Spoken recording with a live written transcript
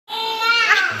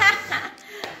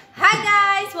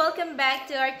welcome back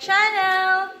to our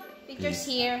channel. Victor's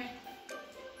here.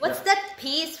 What's that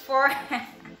piece for?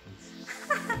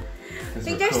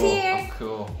 Victor's cool. here. Oh,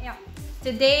 cool. Yeah.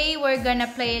 Today we're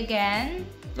gonna play again.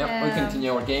 Yep, we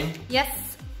continue our game.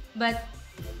 Yes, but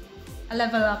a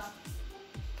level up.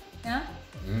 Yeah?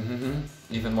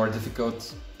 Even more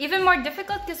difficult. Even more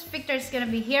difficult because Victor's gonna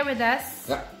be here with us.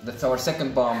 Yeah, that's our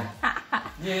second bomb.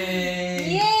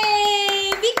 Yay!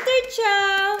 Yay! Victor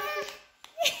Chow!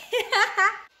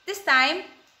 This time,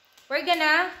 we're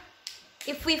gonna,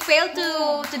 if we fail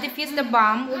to defuse the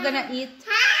bomb, we're gonna eat.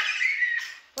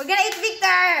 We're gonna eat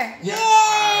Victor! Yeah.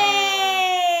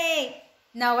 Yay!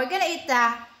 No, we're gonna eat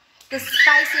the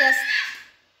spiciest.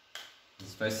 The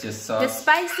spiciest sauce. The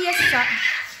spiciest sauce.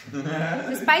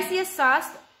 The spiciest sauce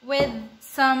with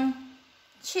some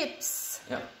chips.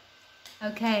 Yeah.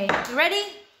 Okay, you ready?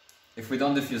 If we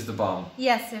don't defuse the bomb.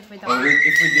 Yes, if we Or don't.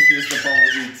 if we defuse the bomb,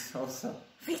 we eat also.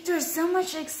 Victor, so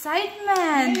much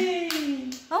excitement! Yay.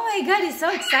 Oh my god, he's so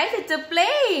excited to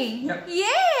play! Yep.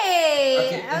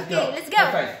 Yay! Okay, let's go!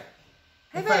 High five!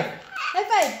 High five! High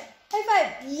five! High five!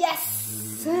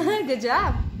 Yes! Good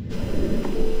job!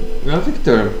 Well,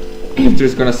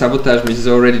 Victor's gonna sabotage me. He's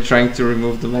already trying to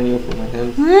remove the manual from my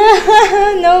hand.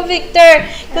 No, Victor!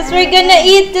 Because we're gonna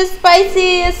eat the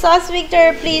spicy sauce,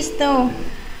 Victor. Please, no.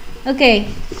 Okay.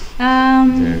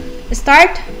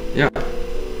 Start? Yeah.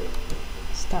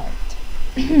 Start.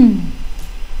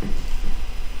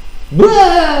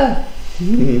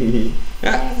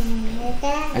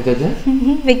 I did that?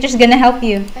 Victor's gonna help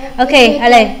you. Okay,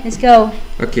 Ale, let's go.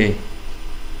 Okay.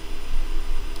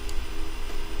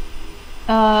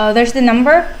 There's the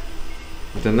number.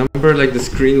 The number, like the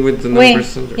screen with the Wait,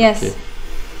 numbers under. yes. Okay.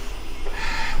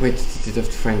 Wait, did I have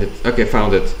to find it? Okay,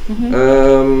 found it.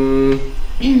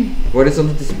 What is on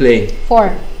the display?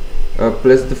 4.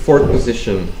 Place the fourth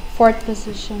position. Fourth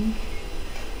position.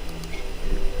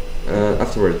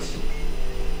 Afterwards.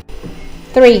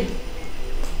 3.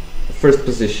 First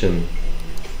position.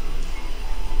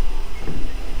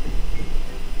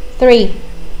 3.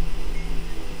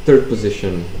 Third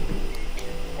position.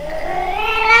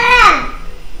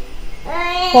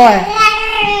 4.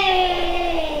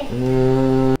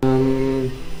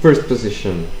 First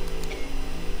position.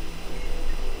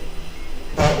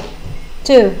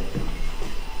 2.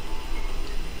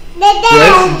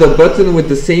 Press the button with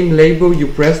the same label you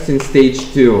pressed in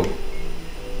stage 2.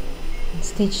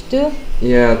 Stage 2?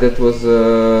 Yeah, that was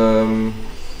I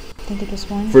think it was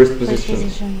 1. first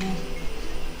position. Yeah.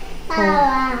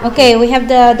 Cool. Okay, we have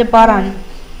the button.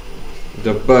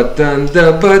 The button.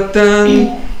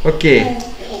 Okay,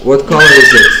 what color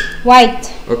is it?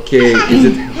 White. Okay, is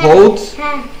it hold?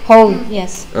 Hold,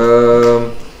 yes.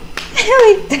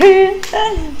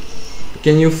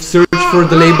 Can you search for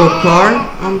the label car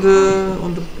on the?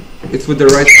 It's with the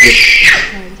right click.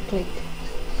 Click.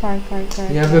 Car.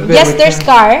 Yeah, Yes, there's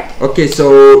car. Okay,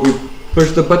 so you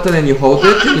push the button and you hold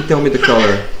it and you tell me the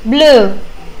color. Blue.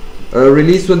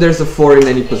 Release when there's a 4 in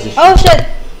any position. Oh shit.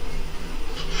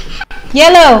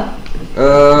 Yellow.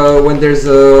 When there's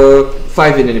a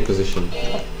 5 in any position.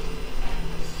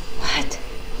 What?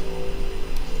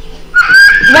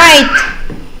 White.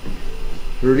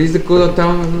 Release the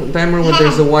cooldown timer when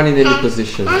there's a 1 in any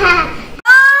position.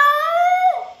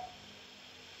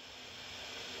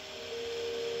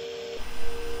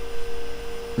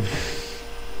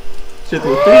 Shit,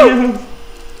 what failed.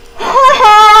 Oh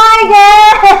my god!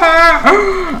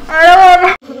 I don't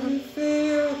want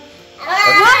to.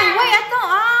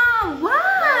 Why?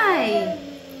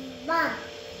 Why?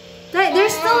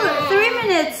 There's still 3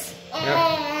 minutes.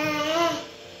 Yeah.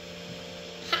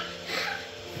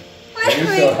 Are you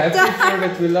so happy for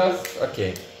that we lost?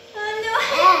 Okay.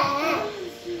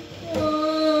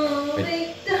 Oh,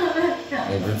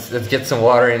 Let's get some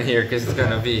water in here because it's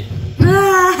gonna be.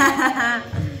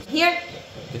 Here.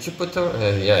 Did you put?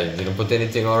 Yeah, you didn't put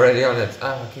anything already on it.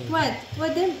 Ah, okay. What?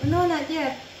 What then? No, not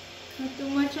yet. Not too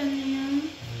much on here.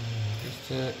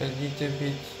 Just a little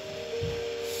bit.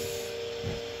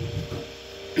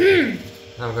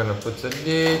 I'm gonna put a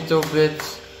little bit.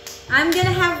 I'm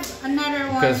gonna have another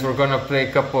one. Because we're gonna play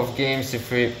a couple of games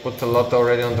if we put a lot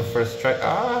already on the first try.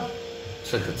 Ah,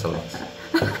 shit, that's a lot.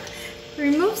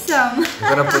 Remove some.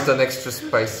 I'm gonna put an extra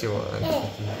spicy one.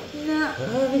 No.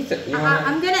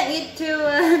 I'm gonna eat 2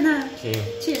 Okay.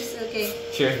 chips. Okay.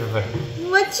 Cheers, bye.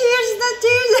 What cheers? Not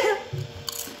cheers.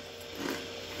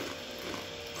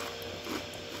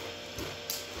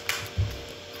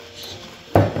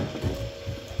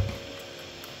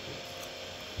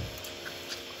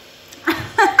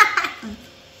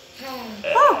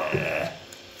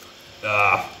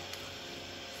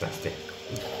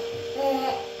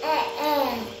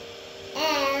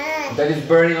 That is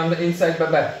burning on the inside,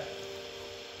 Baba.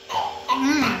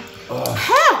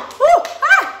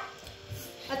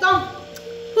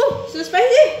 So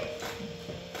spicy.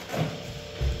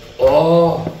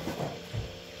 Oh.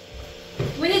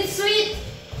 We need sweet.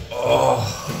 Oh.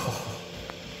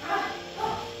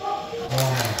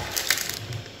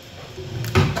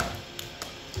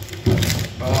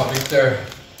 Oh, Victor.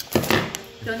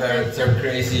 Your parents are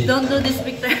crazy. Don't do this,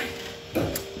 Victor.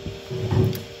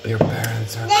 Your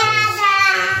parents are crazy.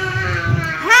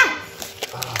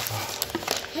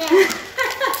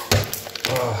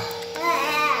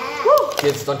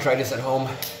 Kids, don't try this at home.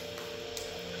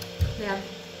 Yeah.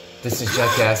 This is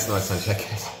jackass. No, it's not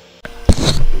jackass.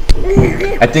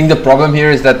 I think the problem here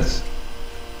is that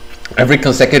every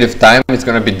consecutive time it's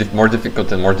gonna be more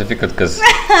difficult and more difficult because we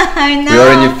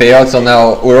already failed. So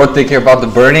now we're all thinking about the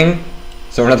burning.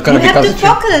 So we're not gonna be concentrating. We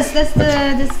have to focus.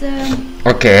 That's the.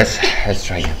 Okay, let's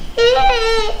try again.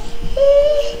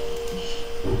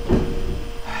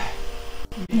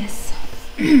 Yes.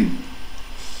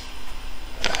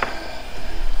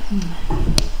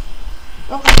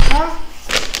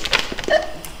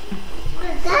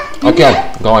 Okay,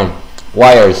 going.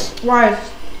 Wires. Wires.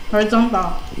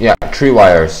 Horizontal. Yeah, 3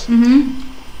 wires.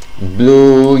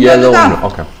 Blue, yellow, and blue.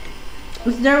 Okay.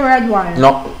 Is there red wire?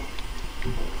 No.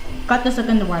 Cut the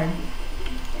second wire.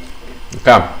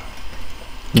 Okay.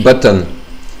 Button.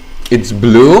 It's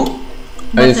blue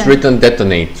and it's written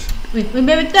detonate. Wait,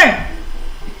 Victor.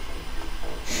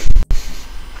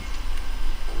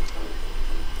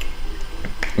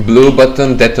 Blue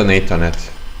button, detonate on it.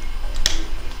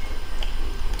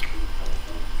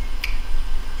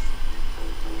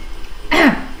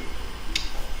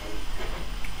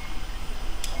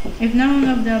 If none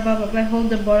of the above apply,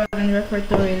 hold the bottle and refer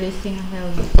to releasing a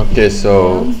held. Okay,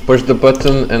 so push the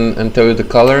button and tell you the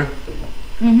color.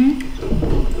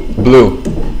 Blue.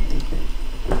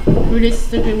 Release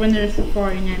strictly when there is a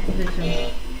 4 in that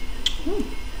position.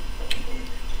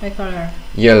 By color.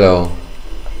 Yellow.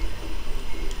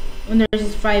 When there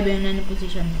is 5 in any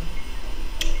position.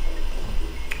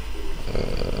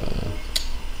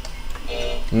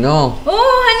 No.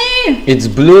 Oh, honey! It's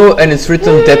blue and it's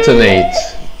written detonate.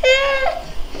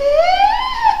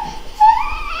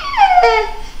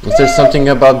 Is there something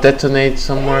about detonate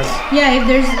somewhere? Yeah, if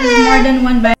there's more than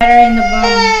 1 battery in the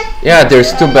bottom. Yeah,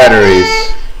 there's 2 batteries.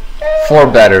 4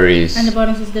 batteries. And the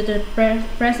bottom says that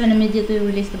press and immediately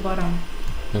release the bottom.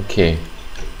 Okay.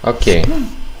 Okay.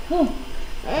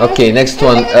 Okay, next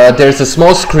one. There's a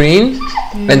small screen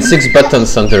and 6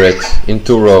 buttons under it in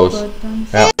 2 rows.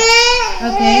 Yeah.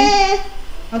 Okay.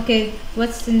 Okay,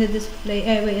 what's in the display?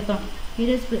 Wait, ito. Read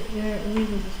the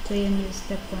display and use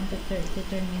step 1 to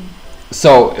determine.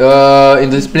 So, in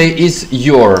the display is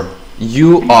your.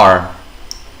 You are.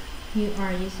 You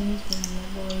are using this for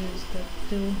mobile. Use step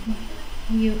 2.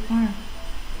 You are.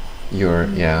 Your,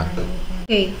 yeah.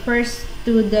 Okay, first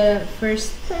to the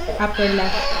first upper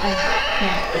left.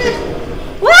 Yeah.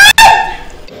 What?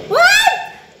 What?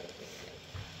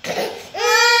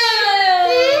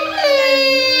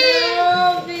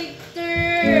 No,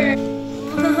 Victor.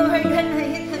 We're gonna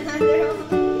hit another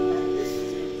one.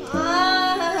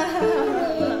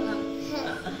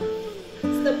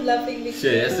 Stop laughing, Victor.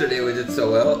 Shit, yesterday we did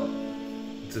so well.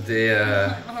 Today,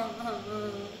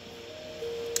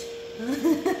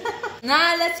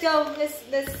 Nah, let's go. Let's.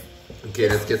 Okay,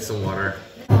 let's get some water.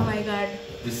 Oh my God.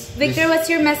 Victor, what's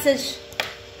your message?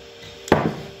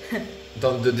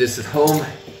 Don't do this at home.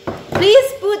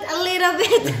 Please put a little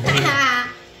bit.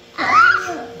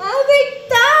 Oh,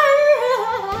 Victor.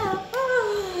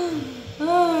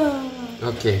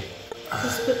 Okay.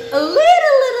 Just put a little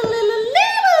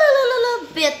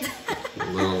bit.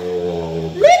 No.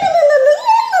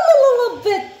 Little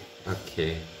bit.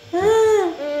 Okay.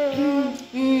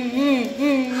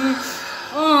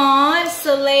 Oh, I'm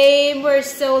so lame. We're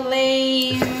so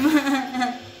lame.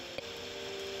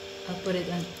 I'll put it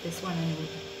on this one.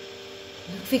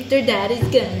 Look, Victor, Daddy's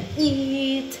gonna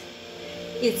eat.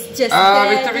 It's just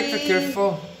Daddy. Victor,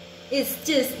 careful. It's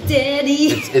just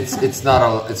Daddy. It's not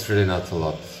a. It's really not a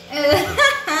lot.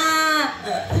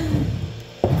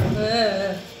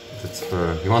 That's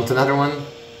for. You want another one?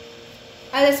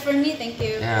 That's for me. Thank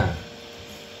you. Yeah.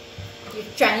 You're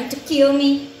trying to kill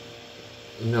me.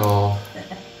 No.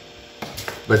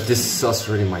 But this sauce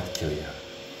really might kill you.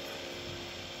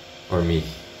 Or me.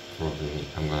 Probably me.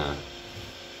 I'm gonna...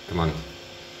 Come on.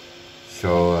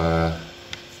 Show...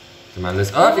 Come on,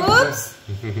 let's... Oh, Oops!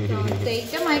 Don't take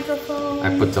the microphone.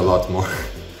 I put a lot more.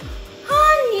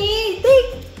 Honey,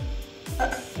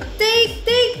 take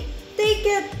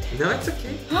it. No, it's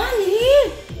okay.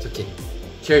 Honey. It's okay.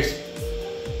 Cheers.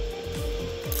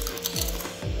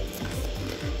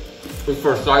 It's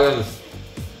for science.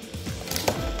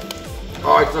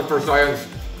 Oh, it's not for science.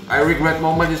 I regret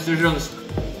all my decisions.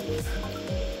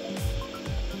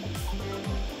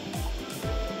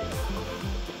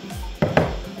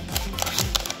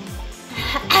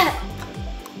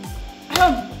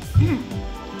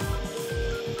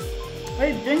 What are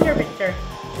you doing here, Victor?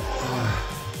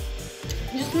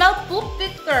 You smell poop,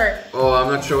 Victor. Oh,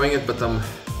 I'm not showing it, but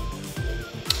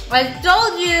I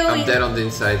told you. I'm dead on the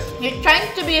inside. You're trying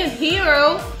to be a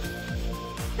hero.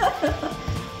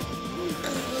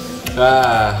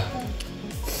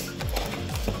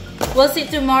 We'll see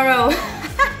tomorrow.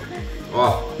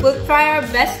 Oh. We'll try our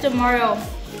best tomorrow.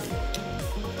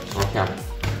 Okay.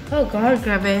 Oh God,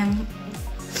 grabe.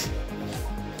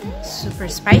 Super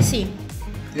spicy.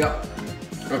 Yeah.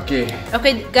 Okay.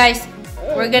 Okay, guys,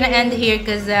 we're gonna end here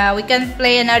because we can't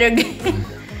play another game.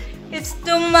 It's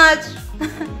too much.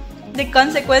 The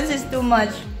consequence is too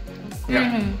much.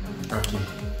 Yeah. Okay.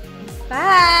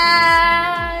 Bye.